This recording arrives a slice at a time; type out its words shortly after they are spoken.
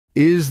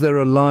Is there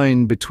a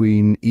line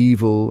between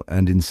evil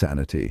and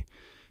insanity?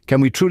 Can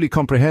we truly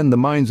comprehend the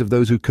minds of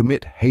those who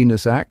commit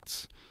heinous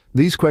acts?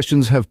 These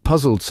questions have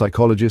puzzled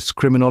psychologists,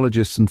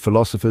 criminologists, and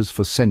philosophers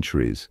for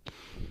centuries.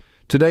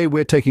 Today,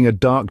 we're taking a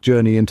dark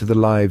journey into the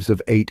lives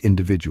of 8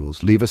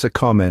 individuals. Leave us a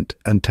comment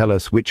and tell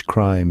us which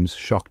crimes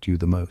shocked you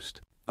the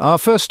most. Our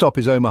first stop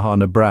is Omaha,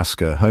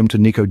 Nebraska, home to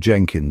Nico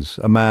Jenkins,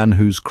 a man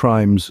whose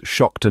crimes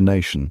shocked a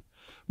nation.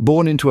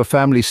 Born into a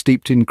family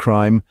steeped in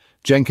crime,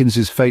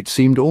 Jenkins's fate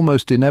seemed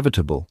almost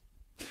inevitable.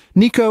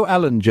 Nico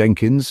Allen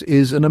Jenkins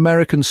is an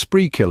American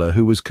spree killer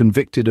who was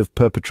convicted of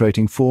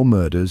perpetrating 4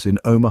 murders in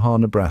Omaha,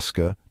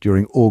 Nebraska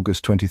during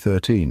August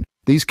 2013.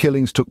 These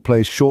killings took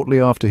place shortly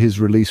after his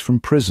release from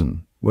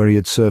prison, where he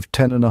had served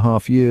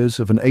 10.5 years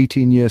of an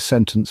 18-year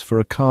sentence for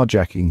a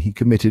carjacking he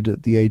committed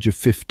at the age of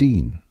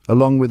 15,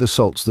 along with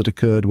assaults that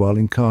occurred while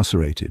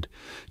incarcerated.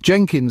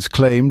 Jenkins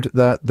claimed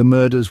that the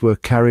murders were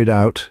carried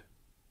out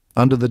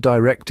under the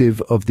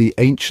directive of the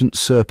ancient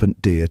serpent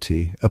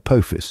deity,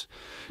 Apophis.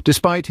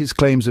 Despite his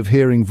claims of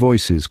hearing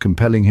voices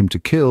compelling him to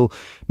kill,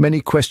 many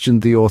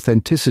questioned the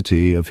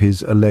authenticity of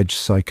his alleged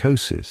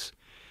psychosis.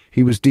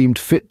 He was deemed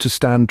fit to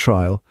stand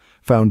trial,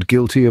 found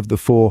guilty of the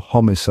 4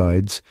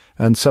 homicides,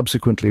 and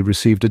subsequently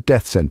received a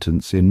death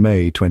sentence in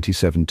May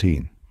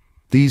 2017.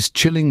 These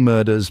chilling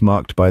murders,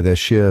 marked by their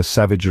sheer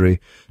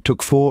savagery,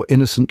 took 4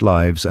 innocent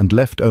lives and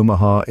left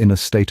Omaha in a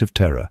state of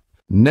terror.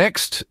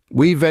 Next,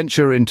 we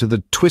venture into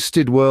the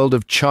twisted world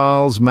of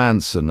Charles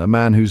Manson, a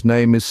man whose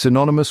name is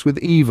synonymous with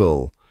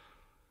evil.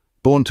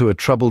 Born to a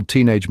troubled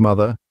teenage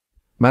mother,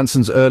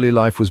 Manson's early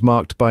life was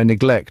marked by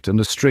neglect and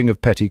a string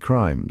of petty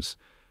crimes.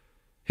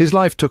 His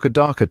life took a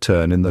darker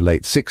turn in the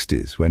late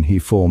 60s when he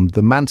formed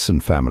the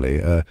Manson family,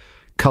 a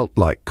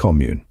cult-like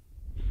commune.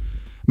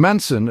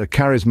 Manson, a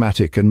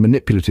charismatic and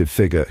manipulative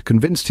figure,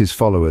 convinced his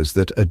followers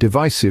that a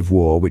divisive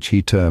war, which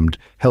he termed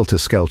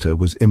Helter-Skelter,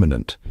 was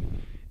imminent.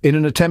 In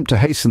an attempt to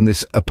hasten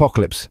this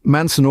apocalypse,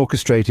 Manson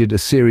orchestrated a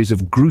series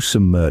of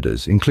gruesome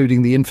murders,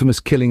 including the infamous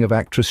killing of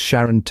actress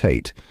Sharon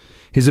Tate.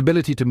 His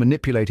ability to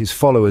manipulate his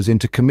followers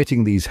into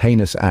committing these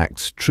heinous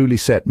acts truly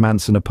set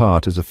Manson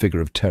apart as a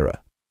figure of terror.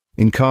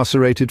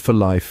 Incarcerated for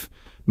life,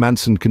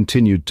 Manson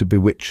continued to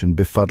bewitch and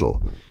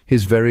befuddle,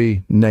 his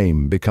very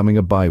name becoming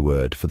a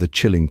byword for the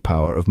chilling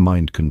power of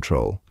mind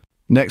control.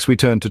 Next, we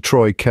turn to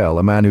Troy Kell,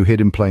 a man who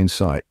hid in plain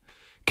sight.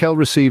 Kell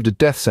received a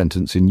death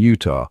sentence in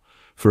Utah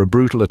for a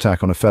brutal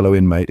attack on a fellow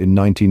inmate in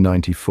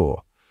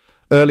 1994.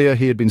 Earlier,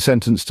 he had been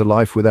sentenced to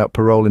life without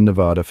parole in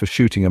Nevada for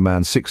shooting a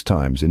man 6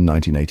 times in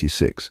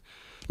 1986.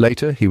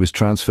 Later, he was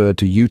transferred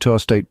to Utah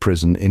State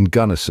Prison in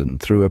Gunnison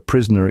through a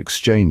prisoner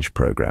exchange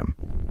program.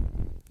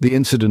 The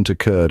incident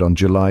occurred on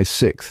July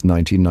 6,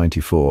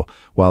 1994,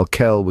 while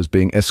Kell was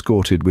being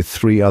escorted with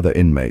 3 other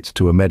inmates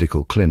to a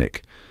medical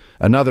clinic.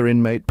 Another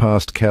inmate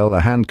passed Kell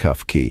a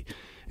handcuff key,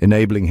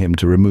 enabling him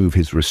to remove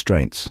his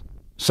restraints.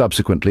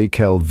 Subsequently,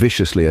 Kell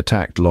viciously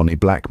attacked Lonnie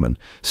Blackman,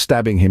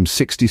 stabbing him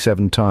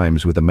 67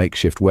 times with a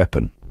makeshift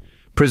weapon.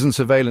 Prison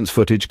surveillance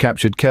footage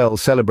captured Kell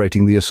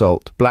celebrating the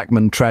assault.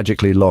 Blackman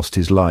tragically lost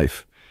his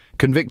life.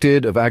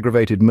 Convicted of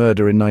aggravated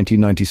murder in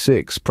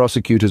 1996,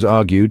 prosecutors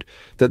argued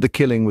that the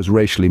killing was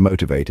racially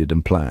motivated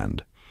and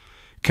planned.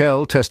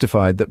 Kell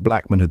testified that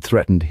Blackman had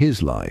threatened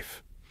his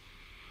life.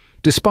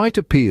 Despite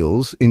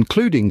appeals,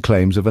 including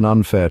claims of an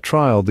unfair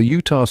trial, the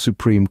Utah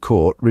Supreme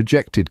Court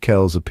rejected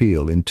Kell's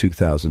appeal in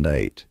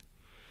 2008.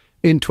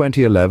 In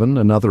 2011,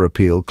 another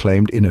appeal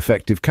claimed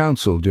ineffective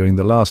counsel during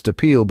the last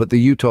appeal, but the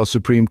Utah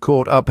Supreme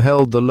Court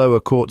upheld the lower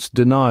court's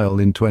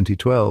denial in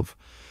 2012.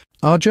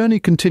 Our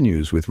journey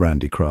continues with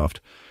Randy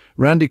Kraft.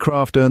 Randy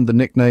Kraft earned the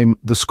nickname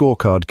the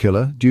Scorecard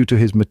Killer due to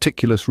his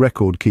meticulous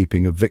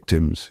record-keeping of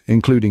victims,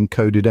 including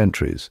coded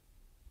entries.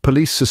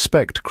 Police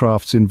suspect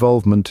Kraft's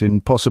involvement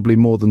in possibly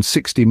more than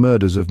 60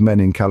 murders of men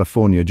in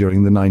California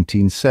during the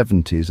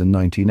 1970s and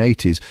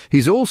 1980s.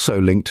 He's also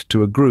linked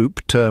to a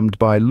group termed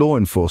by law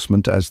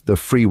enforcement as the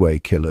Freeway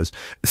Killers.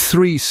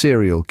 3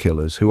 serial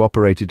killers who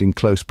operated in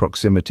close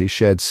proximity,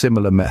 shared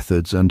similar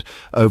methods, and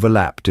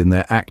overlapped in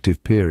their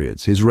active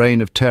periods. His reign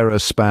of terror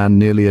spanned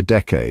nearly a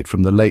decade,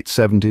 from the late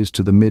 70s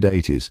to the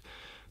mid-80s.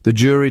 The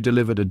jury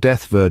delivered a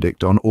death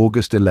verdict on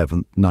August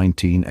 11,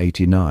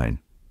 1989.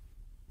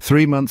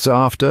 3 months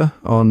after,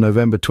 on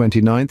November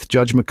 29th,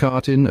 Judge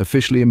McCartin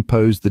officially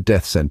imposed the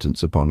death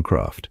sentence upon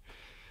Kraft.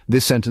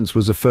 This sentence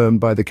was affirmed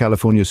by the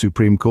California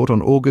Supreme Court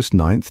on August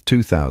 9,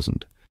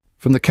 2000.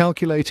 From the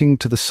calculating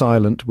to the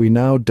silent, we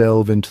now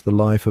delve into the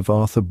life of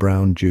Arthur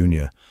Brown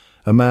Jr.,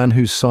 a man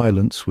whose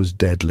silence was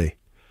deadly.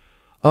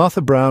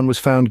 Arthur Brown was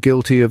found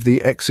guilty of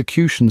the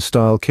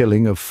execution-style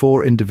killing of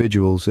 4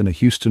 individuals in a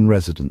Houston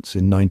residence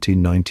in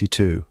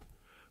 1992.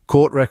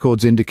 Court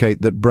records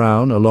indicate that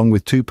Brown, along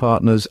with 2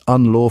 partners,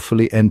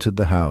 unlawfully entered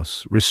the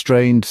house,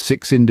 restrained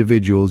 6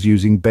 individuals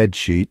using bed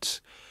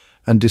sheets,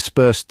 and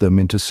dispersed them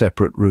into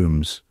separate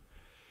rooms.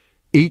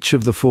 Each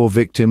of the 4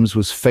 victims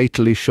was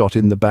fatally shot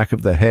in the back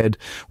of the head,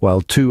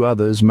 while 2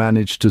 others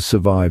managed to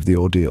survive the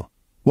ordeal.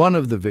 One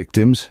of the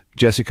victims,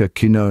 Jessica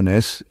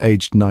Quinones,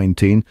 aged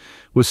 19,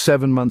 was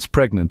 7 months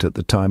pregnant at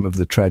the time of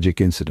the tragic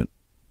incident.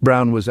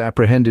 Brown was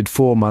apprehended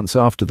 4 months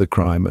after the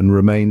crime and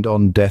remained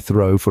on death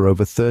row for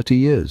over 30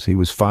 years. He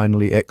was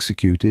finally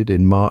executed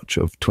in March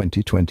of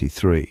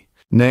 2023.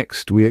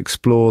 Next, we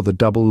explore the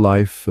double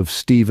life of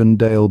Stephen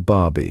Dale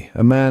Barbie,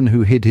 a man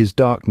who hid his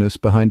darkness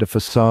behind a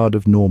facade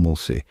of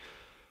normalcy.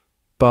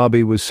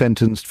 Barbie was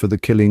sentenced for the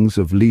killings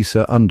of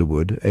Lisa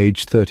Underwood,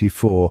 aged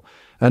 34,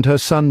 and her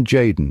son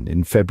Jaden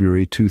in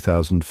February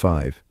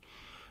 2005.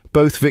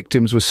 Both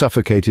victims were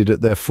suffocated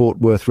at their Fort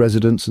Worth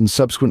residence and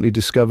subsequently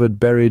discovered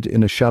buried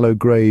in a shallow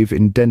grave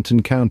in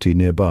Denton County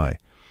nearby.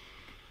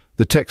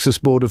 The Texas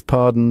Board of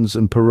Pardons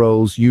and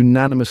Paroles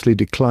unanimously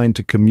declined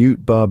to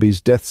commute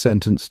Barbie's death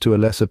sentence to a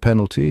lesser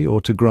penalty or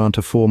to grant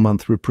a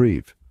 4-month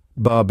reprieve.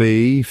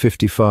 Barbie,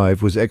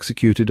 55, was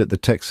executed at the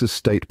Texas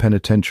State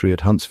Penitentiary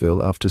at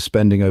Huntsville after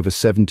spending over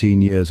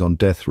 17 years on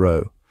death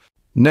row.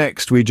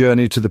 Next, we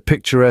journey to the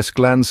picturesque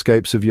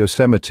landscapes of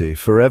Yosemite,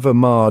 forever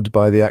marred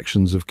by the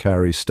actions of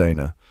Cary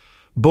Stayner.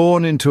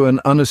 Born into an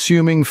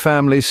unassuming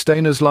family,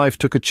 Stayner's life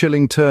took a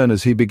chilling turn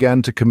as he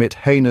began to commit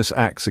heinous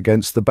acts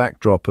against the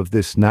backdrop of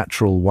this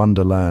natural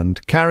wonderland.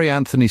 Cary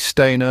Anthony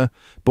Stayner,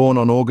 born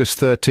on August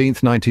 13,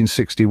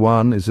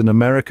 1961, is an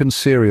American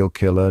serial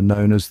killer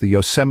known as the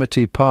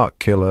Yosemite Park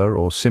Killer,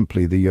 or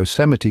simply the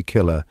Yosemite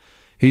Killer.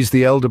 He's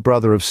the elder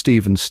brother of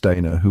Stephen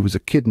Stayner, who was a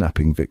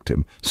kidnapping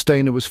victim.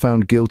 Stayner was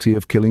found guilty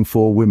of killing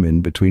 4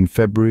 women between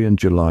February and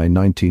July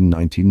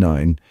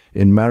 1999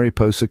 in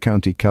Mariposa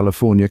County,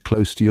 California,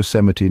 close to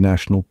Yosemite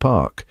National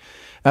Park.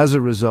 As a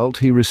result,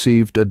 he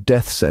received a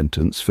death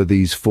sentence for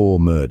these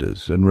 4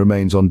 murders and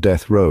remains on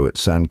death row at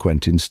San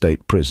Quentin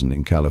State Prison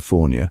in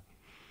California.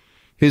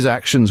 His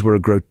actions were a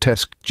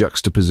grotesque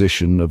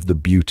juxtaposition of the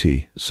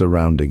beauty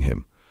surrounding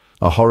him,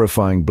 a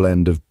horrifying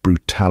blend of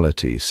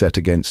brutality set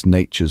against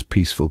nature's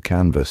peaceful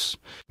canvas.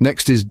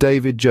 Next is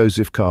David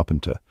Joseph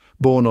Carpenter.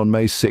 Born on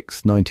May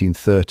 6,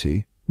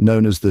 1930,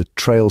 known as the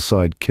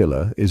Trailside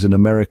Killer, is an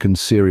American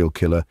serial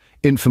killer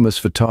infamous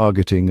for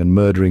targeting and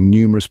murdering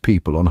numerous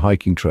people on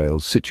hiking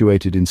trails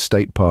situated in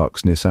state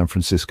parks near San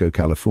Francisco,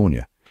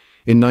 California.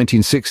 In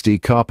 1960,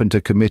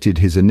 Carpenter committed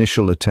his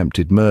initial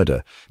attempted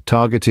murder,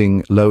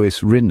 targeting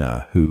Lois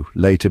Rinna, who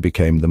later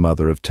became the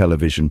mother of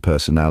television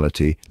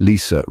personality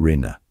Lisa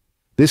Rinna.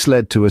 This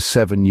led to a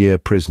 7-year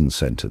prison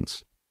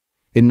sentence.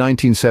 In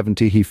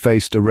 1970, he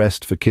faced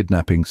arrest for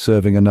kidnapping,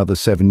 serving another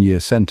 7-year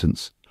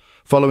sentence.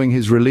 Following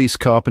his release,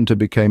 Carpenter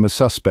became a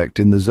suspect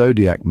in the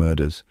Zodiac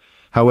murders.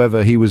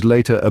 However, he was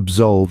later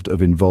absolved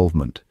of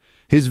involvement.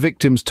 His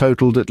victims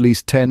totaled at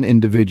least 10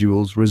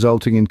 individuals,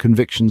 resulting in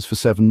convictions for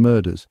 7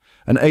 murders.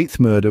 An 8th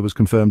murder was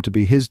confirmed to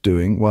be his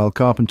doing, while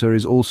Carpenter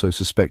is also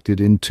suspected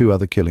in 2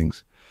 other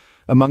killings.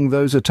 Among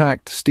those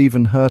attacked,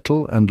 Stephen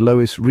Hurtle and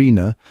Lois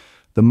Rinna,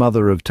 the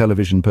mother of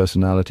television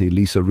personality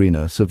Lisa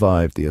Rinna,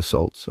 survived the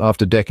assaults.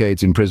 After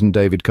decades in prison,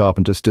 David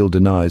Carpenter still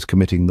denies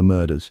committing the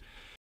murders.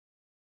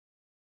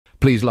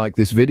 Please like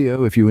this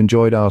video if you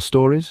enjoyed our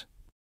stories.